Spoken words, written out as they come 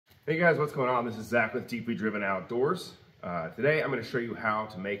Hey guys, what's going on? This is Zach with Deeply Driven Outdoors. Today I'm going to show you how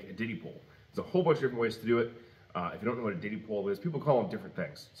to make a ditty pole. There's a whole bunch of different ways to do it. If you don't know what a ditty pole is, people call them different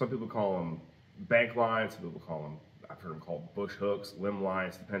things. Some people call them bank lines, some people call them, I've heard them called bush hooks, limb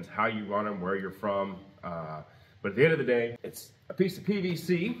lines. Depends how you run them, where you're from. But at the end of the day, it's a piece of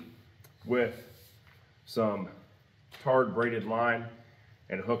PVC with some tarred braided line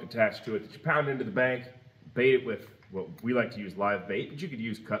and a hook attached to it that you pound into the bank, bait it with what we like to use live bait, but you could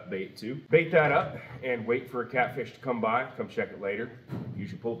use cut bait too. Bait that up and wait for a catfish to come by, come check it later. You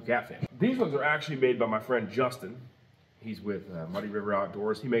should pull the catfish. These ones are actually made by my friend Justin. He's with Muddy River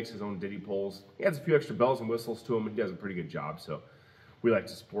Outdoors. He makes his own ditty poles. He adds a few extra bells and whistles to them, and he does a pretty good job, so we like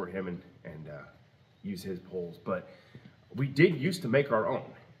to support him and use his poles. But we did used to make our own,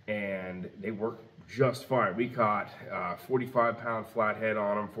 and they work just fine. We caught 45-pound flathead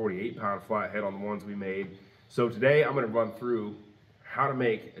on them, 48-pound flathead on the ones we made. So today I'm going to run through how to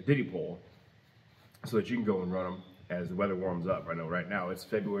make a ditty pole so that you can go and run them as the weather warms up. I know right now it's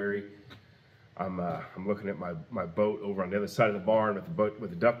February. I'm looking at my boat over on the other side of the barn with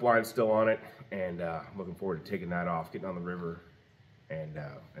the duck blind still on it, and I'm looking forward to taking that off, getting on the river, and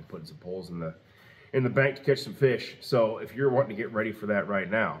putting some poles in the bank to catch some fish. So if you're wanting to get ready for that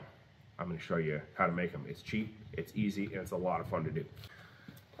right now, I'm going to show you how to make them. It's cheap, it's easy, and it's a lot of fun to do.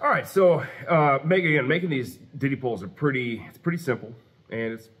 All right, so making these ditty poles it's pretty simple,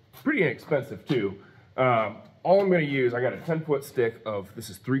 and it's pretty inexpensive too. All I'm going to use, I got a 10-foot stick of, this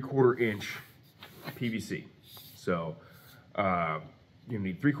is 3/4 inch PVC. So you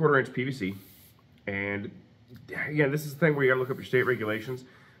need 3/4 inch PVC, and again, this is the thing where you got to look up your state regulations.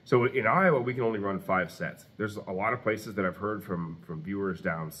 So in Iowa, we can only run 5 sets. There's a lot of places that I've heard from viewers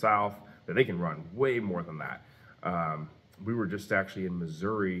down south that they can run way more than that. We were just actually in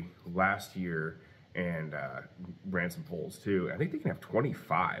Missouri last year and ran some poles too. I think they can have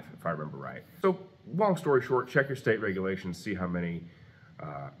 25 if I remember right. So long story short, check your state regulations, see how many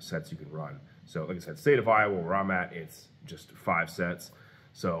sets you can run. So like I said, state of Iowa where I'm at, it's just 5 sets.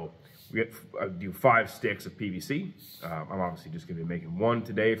 So I do 5 sticks of PVC. I'm obviously just gonna be making one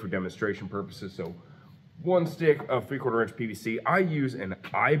today for demonstration purposes. So 1 stick of 3/4 inch PVC. I use an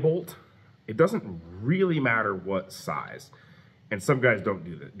eye bolt. It doesn't really matter what size, and some guys don't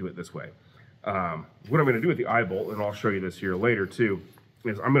do it this way. What I'm going to do with the eye bolt, and I'll show you this here later too,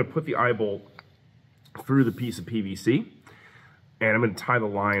 is I'm going to put the eye bolt through the piece of PVC, and I'm going to tie the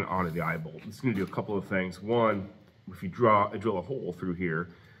line onto the eye bolt. It's going to do a couple of things. One, if you drill a hole through here,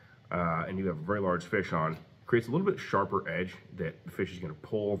 and you have a very large fish on, it creates a little bit sharper edge that the fish is going to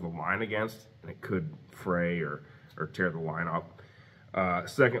pull the line against, and it could fray or tear the line up.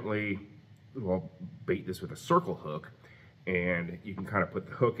 Secondly, we'll bait this with a circle hook, and you can kind of put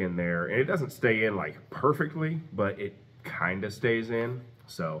the hook in there, and it doesn't stay in like perfectly, but it kind of stays in,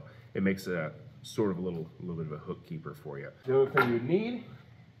 so it makes a sort of a little bit of a hook keeper for you. The other thing you need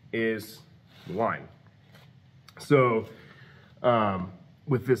is the line. So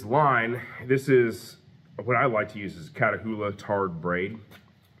with this line, this is what I like to use is Catahoula tarred braid.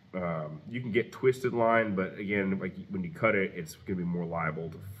 You can get twisted line, but again, like when you cut it, it's going to be more liable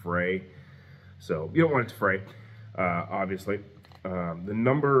to fray. So you don't want it to fray, obviously. The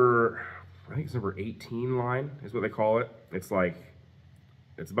number, I think it's number 18 line is what they call it. It's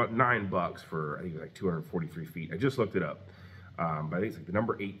about $9 for, I think it's like 243 feet. I just looked it up. But I think it's like the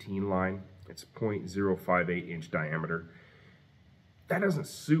number 18 line. It's 0.058 inch diameter. That doesn't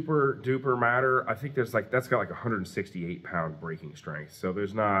super duper matter. I think that's got like 168-pound breaking strength. So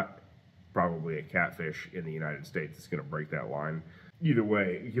there's not probably a catfish in the United States that's gonna break that line. Either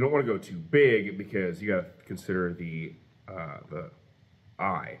way, you don't want to go too big because you got to consider the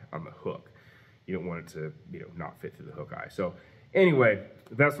eye on the hook. You don't want it to, not fit through the hook eye. So anyway,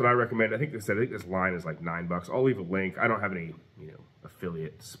 that's what I recommend. I think this line is like $9. I'll leave a link. I don't have any,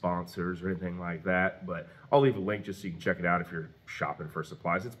 affiliate sponsors or anything like that, but I'll leave a link just so you can check it out if you're shopping for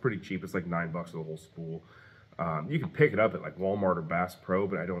supplies. It's pretty cheap. It's like $9 for the whole spool. You can pick it up at like Walmart or Bass Pro,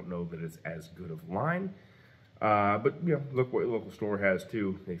 but I don't know that it's as good of line. But look what your local store has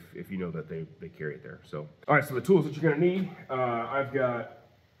too, if you know that they carry it there. So, all right, so the tools that you're gonna need, I've got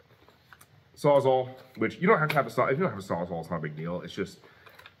Sawzall, which you don't have to have a saw. If you don't have a Sawzall, it's not a big deal. It's just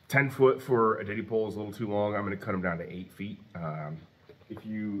 10 foot for a ditty pole is a little too long. I'm gonna cut them down to 8 feet. If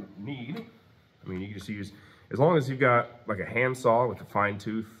you need, you can just use, as long as you've got like a hand saw with a fine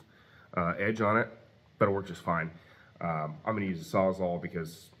tooth edge on it, that'll work just fine. I'm gonna use a Sawzall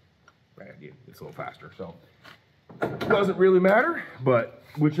because it's a little faster. So it doesn't really matter, but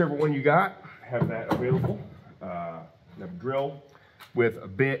whichever one you got, have that available. Have a drill with a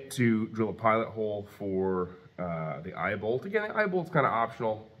bit to drill a pilot hole for the eye bolt. Again, the eye bolt's kind of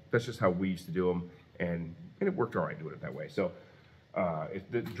optional. that's just how we used to do them, and it worked all right doing it that way. So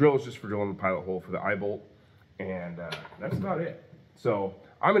the drill is just for drilling the pilot hole for the eye bolt, and that's about it. So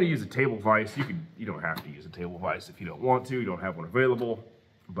I'm going to use a table vise. You don't have to use a table vise if you don't want to. You don't have one available,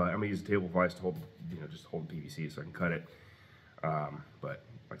 but I'm going to use a table vise to hold, just hold the PVC so I can cut it. But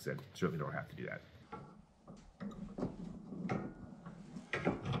like I said, certainly don't have to do that.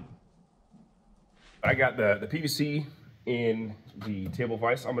 I got the PVC in the table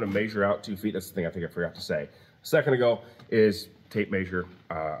vise. I'm going to measure out 2 feet. That's the thing I think I forgot to say a second ago, is tape measure.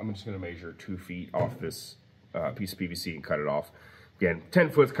 I'm just going to measure 2 feet off this piece of PVC and cut it off. Again, 10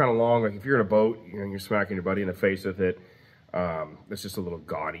 foot's kind of long. Like if you're in a boat, you're smacking your buddy in the face with it. It's just a little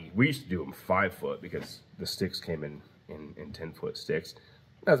gaudy. We used to do them 5 foot because the sticks came in 10-foot sticks.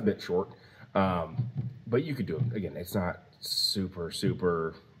 That's a bit short, but you could do them. Again, it's not super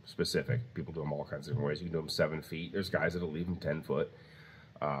specific. People do them all kinds of different ways. You can do them 7 feet. There's guys that'll leave them 10 foot.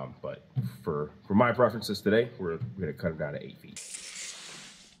 But for my preferences today, we're going to cut them down to 8 feet.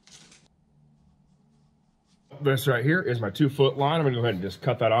 This right here is my 2 foot line. I'm going to go ahead and just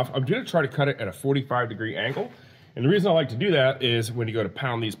cut that off. I'm going to try to cut it at a 45-degree angle. And the reason I like to do that is when you go to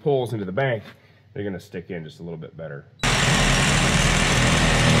pound these poles into the bank, they're going to stick in just a little bit better.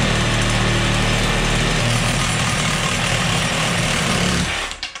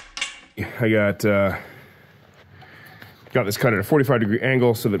 I got this cut at a 45-degree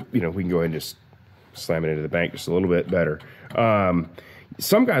angle so that, we can go ahead and just slam it into the bank just a little bit better.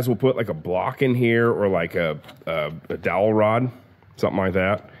 Some guys will put like a block in here or like a dowel rod, something like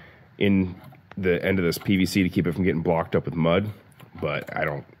that, in the end of this PVC to keep it from getting blocked up with mud. But I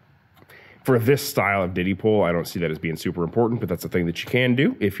don't, for this style of Diddy pole, I don't see that as being super important, but that's a thing that you can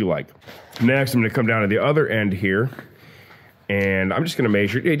do if you like. Next, I'm going to come down to the other end here, and I'm just going to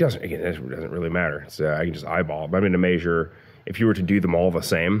measure. It doesn't really matter. I can just eyeball it, but I'm going to measure, if you were to do them all the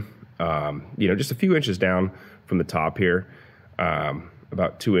same, just a few inches down from the top here,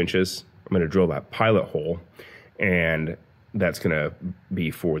 about 2 inches. I'm going to drill that pilot hole, and that's going to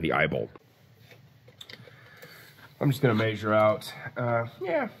be for the eye bolt. I'm just going to measure out, I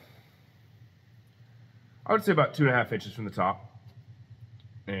would say about 2.5 inches from the top,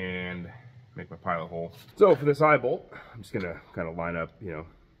 and make my pilot hole. So for this eye bolt, I'm just going to kind of line up,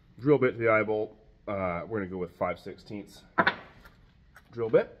 drill bit to the eye bolt. We're going to go with 5/16 drill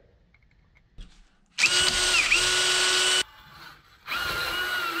bit.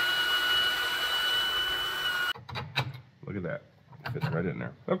 Look at that, it fits right in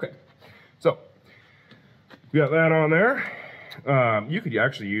there. Okay, so we got that on there. You could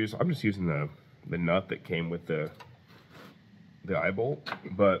actually use, I'm just using the nut that came with the eye bolt,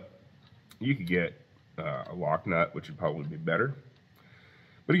 but you could get a lock nut, which would probably be better.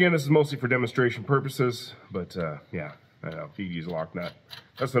 But again, this is mostly for demonstration purposes, but yeah, I know, if you use a lock nut,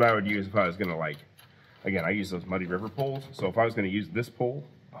 that's what I would use if I was gonna, like, again, I use those Muddy River poles, so if I was gonna use this pole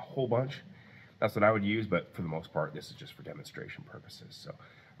a whole bunch, that's what I would use, but for the most part, this is just for demonstration purposes. So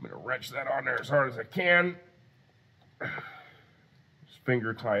I'm gonna wrench that on there as hard as I can. Just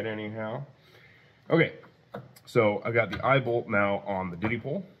finger tight anyhow. Okay, so I got the eye bolt now on the Diddy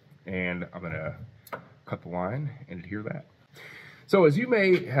pole, and I'm gonna cut the line and adhere that. So as you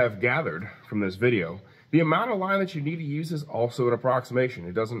may have gathered from this video, the amount of line that you need to use is also an approximation.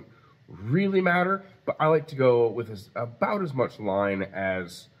 It doesn't really matter, but I like to go with about as much line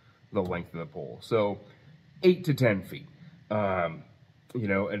as the length of the pole. So 8 to 10 feet. And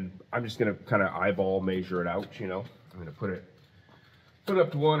I'm just gonna kind of eyeball measure it out, I'm gonna put it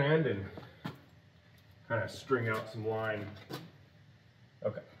up to one end and kind of string out some line.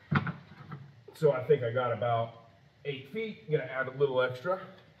 Okay. So I think I got about 8 feet. I'm gonna add a little extra.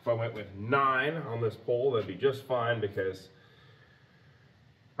 If I went with 9 on this pole, that'd be just fine, because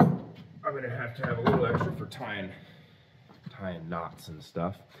I'm gonna have to have a little extra for tying knots and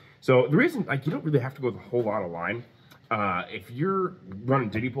stuff. So the reason, you don't really have to go with a whole lot of line. If you're running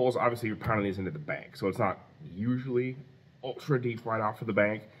Diddy poles, obviously you're pounding these into the bank, so it's not usually ultra deep right off of the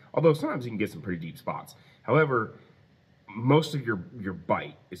bank, although sometimes you can get some pretty deep spots. However, most of your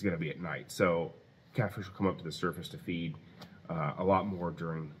bite is going to be at night, so catfish will come up to the surface to feed a lot more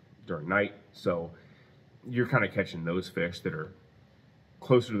during night, so you're kind of catching those fish that are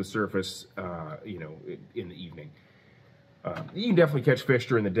closer to the surface, in the evening. You can definitely catch fish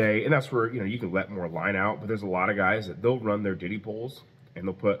during the day, and that's where you can let more line out. But there's a lot of guys that they'll run their Diddy poles and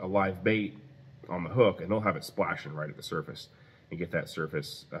they'll put a live bait on the hook and they'll have it splashing right at the surface and get that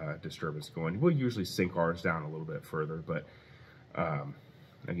surface disturbance going. We'll usually sink ours down a little bit further, but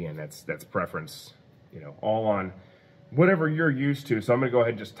again, that's preference, all on whatever you're used to. So I'm gonna go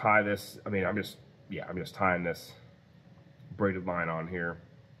ahead and just tie this. I'm just tying this braided line on here.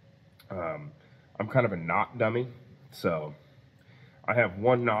 I'm kind of a knot dummy, so I have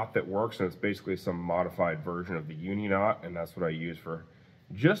one knot that works, and it's basically some modified version of the uni knot, and that's what I use for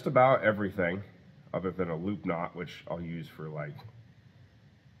just about everything other than a loop knot, which I'll use for, like,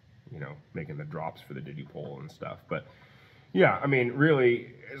 you know, making the drops for the Diddy pole and stuff. But yeah, I mean,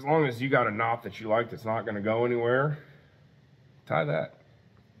 really, as long as you got a knot that you like that's not going to go anywhere, tie that.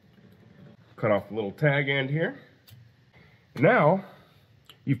 Cut off the little tag end here. Now,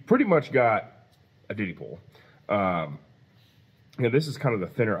 you've pretty much got a Diddy pole. You know, this is kind of the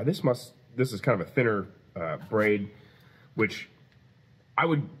thinner. This is kind of a thinner braid, which I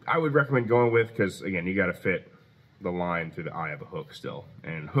would recommend going with, because again, you got to fit the line through the eye of a hook still,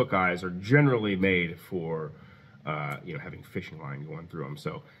 and hook eyes are generally made for you know, having fishing line going through them.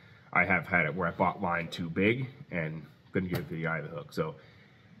 So I have had it where I bought line too big and couldn't get it through the eye of the hook. So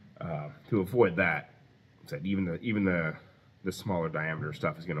to avoid that, even the smaller diameter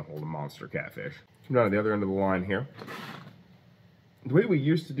stuff is going to hold a monster catfish. Come down to the other end of the line here. The way we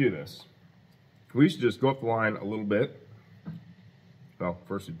used to do this, we used to just go up the line a little bit. Well,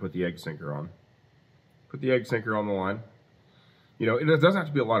 first we'd put the egg sinker on. Put the egg sinker on the line. You know, it doesn't have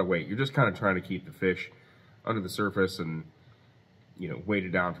to be a lot of weight. You're just kind of trying to keep the fish under the surface and, you know, weight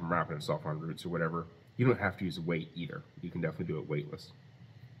it down from wrapping itself on roots or whatever. You don't have to use weight either. You can definitely do it weightless.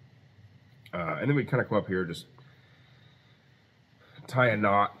 And then we kind of come up here, just tie a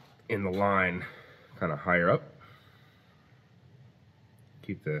knot in the line kind of higher up.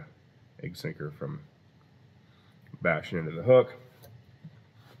 Keep the egg sinker from bashing into the hook.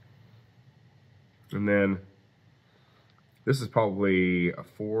 And then this is probably a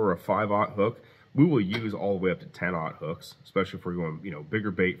 4 or 5/0 hook. We will use all the way up to 10/0 hooks, especially if we're going, you know,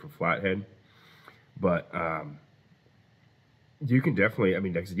 bigger bait for flathead. But you can definitely, I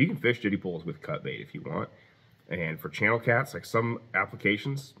mean, like I said, you can fish Diddy poles with cut bait if you want. And for channel cats, like some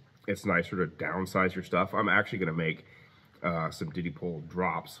applications, it's nicer to downsize your stuff. I'm actually going to make some Diddy pole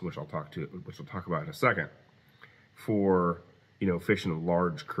drops, which I'll talk about in a second, for, you know, fishing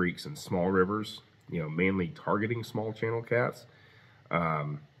large creeks and small rivers. You know, mainly targeting small channel cats.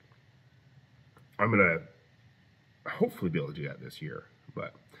 I'm gonna hopefully be able to do that this year,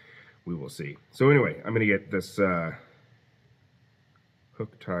 but we will see. So anyway, I'm gonna get this hook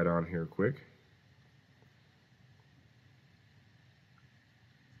tied on here quick,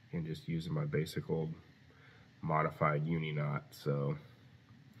 and just using my basic old modified uni knot. So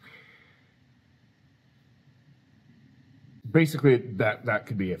basically that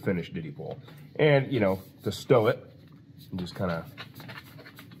could be a finished Diddy pole. And, you know, to stow it, you just kind of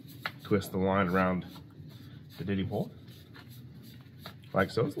twist the line around the Diddy pole like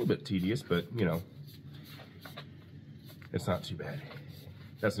so. It's a little bit tedious, but, you know, it's not too bad.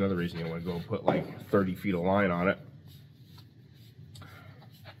 That's another reason you want to go put like 30 feet of line on it.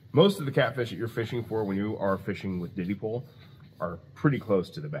 Most of the catfish that you're fishing for when you are fishing with Diddy pole are pretty close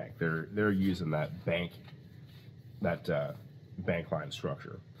to the bank. They're using that bank line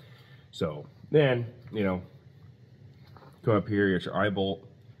structure. So then, you know, go up here, you got your eye bolt,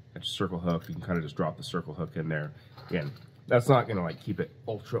 got your circle hook. You can kind of just drop the circle hook in there. Again, that's not gonna like keep it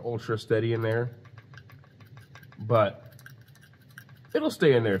ultra steady in there, but it'll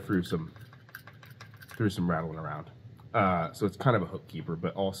stay in there through some rattling around. So it's kind of a hook keeper,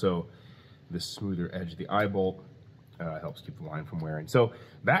 but also the smoother edge of the eye bolt helps keep the line from wearing. So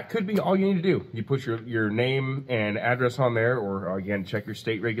that could be all you need to do. You put your name and address on there, or again, check your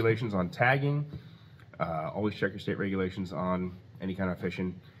state regulations on tagging. Always check your state regulations on any kind of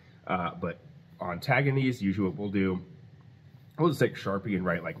fishing. But on tagging these, usually what we'll do, we'll just take Sharpie and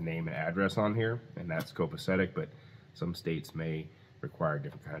write like name and address on here, and that's copacetic, but some states may require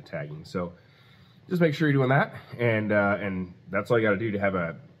different kind of tagging. So just make sure you're doing that, and that's all you got to do to have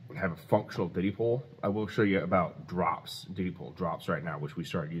a functional Diddy pole. I will show you about drops, Diddy pole drops right now, which we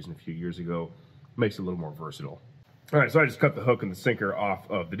started using a few years ago. Makes it a little more versatile. All right, so I just cut the hook and the sinker off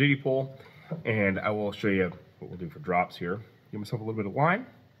of the Diddy pole, and I will show you what we'll do for drops here. Give myself a little bit of line.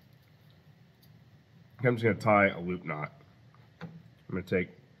 I'm just going to tie a loop knot. I'm going to take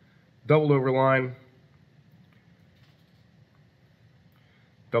doubled over line,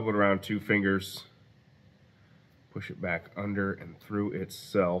 double it around 2 fingers, push it back under and through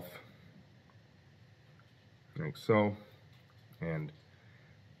itself, like so, and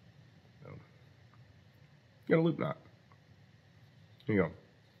get a loop knot. Here you go.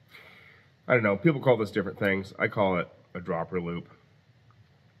 I don't know, people call this different things. I call it a dropper loop.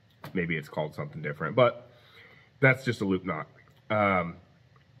 Maybe it's called something different, but that's just a loop knot. And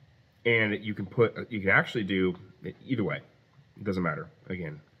you can actually do it either way. It doesn't matter.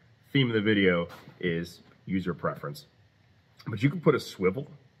 Again, theme of the video is user preference. But you can put a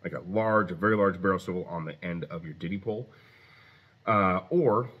swivel like a very large barrel swivel on the end of your Diddy pole.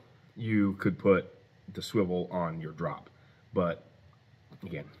 Or you could put the swivel on your drop. But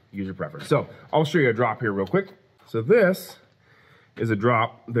again, use your preference. So I'll show you a drop here real quick. So this is a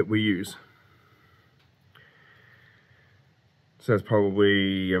drop that we use. So that's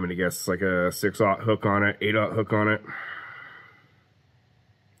probably, I'm gonna guess, like a 6/0 hook on it, 8/0 hook on it,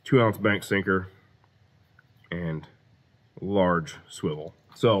 2-ounce bank sinker, and large swivel.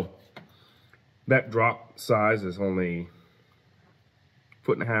 So that drop size is only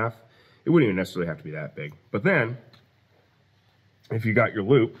 1.5 feet. It wouldn't even necessarily have to be that big. But then, if you got your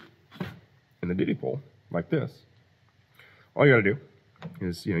loop in the Diddy pole like this, all you gotta do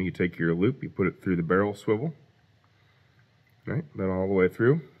is, you take your loop, you put it through the barrel swivel, right? Then all the way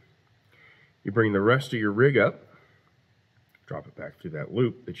through. You bring the rest of your rig up, drop it back through that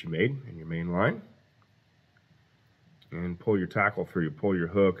loop that you made in your main line, and pull your tackle through. You pull your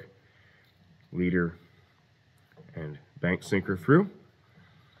hook, leader, and bank sinker through.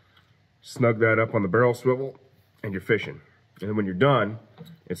 Snug that up on the barrel swivel, and you're fishing. And then when you're done,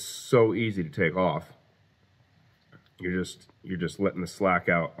 it's so easy to take off. You're just letting the slack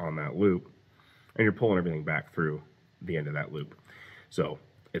out on that loop, and you're pulling everything back through the end of that loop. So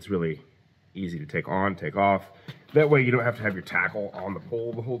it's really easy to take on, take off. That way you don't have to have your tackle on the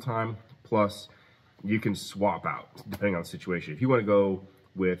pole the whole time. Plus, you can swap out depending on the situation. If you want to go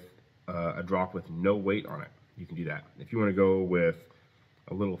with a drop with no weight on it, you can do that. If you want to go with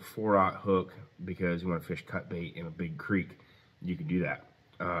a little 4/0 hook because you want to fish cut bait in a big creek, you can do that.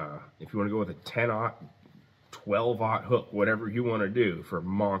 If you want to go with a 10/0, 12/0 hook, whatever you want to do for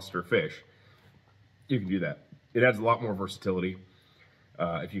monster fish, you can do that. It adds a lot more versatility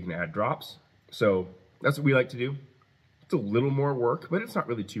if you can add drops. So that's what we like to do. It's a little more work, but it's not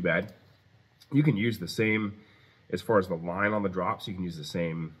really too bad. You can use the same, as far as the line on the drops, you can use the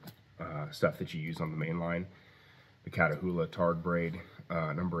same stuff that you use on the main line. The Catahoula Tard Braid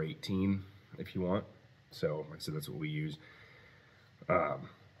number 18, if you want. So like I said, that's what we use.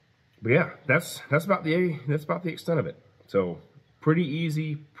 But yeah, that's about the extent of it. So pretty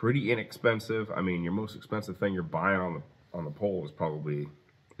easy, pretty inexpensive. I mean, your most expensive thing you're buying on the pole is probably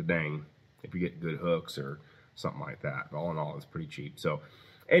the dang, if you get good hooks or something like that. But all in all, it's pretty cheap. So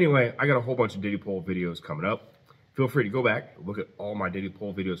anyway, I got a whole bunch of Diddy pole videos coming up. Feel free to go back, look at all my Diddy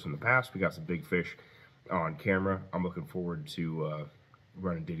pole videos from the past. We got some big fish on camera. I'm looking forward to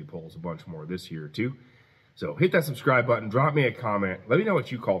running Diddy poles a bunch more this year too. So hit that subscribe button, drop me a comment. Let me know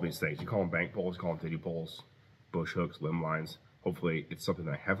what you call these things. You call them bank poles, you call them Diddy poles, bush hooks, limb lines. Hopefully it's something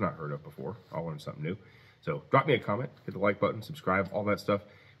that I have not heard of before. I'll learn something new. So drop me a comment, hit the like button, subscribe, all that stuff.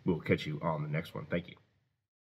 We'll catch you on the next one. Thank you.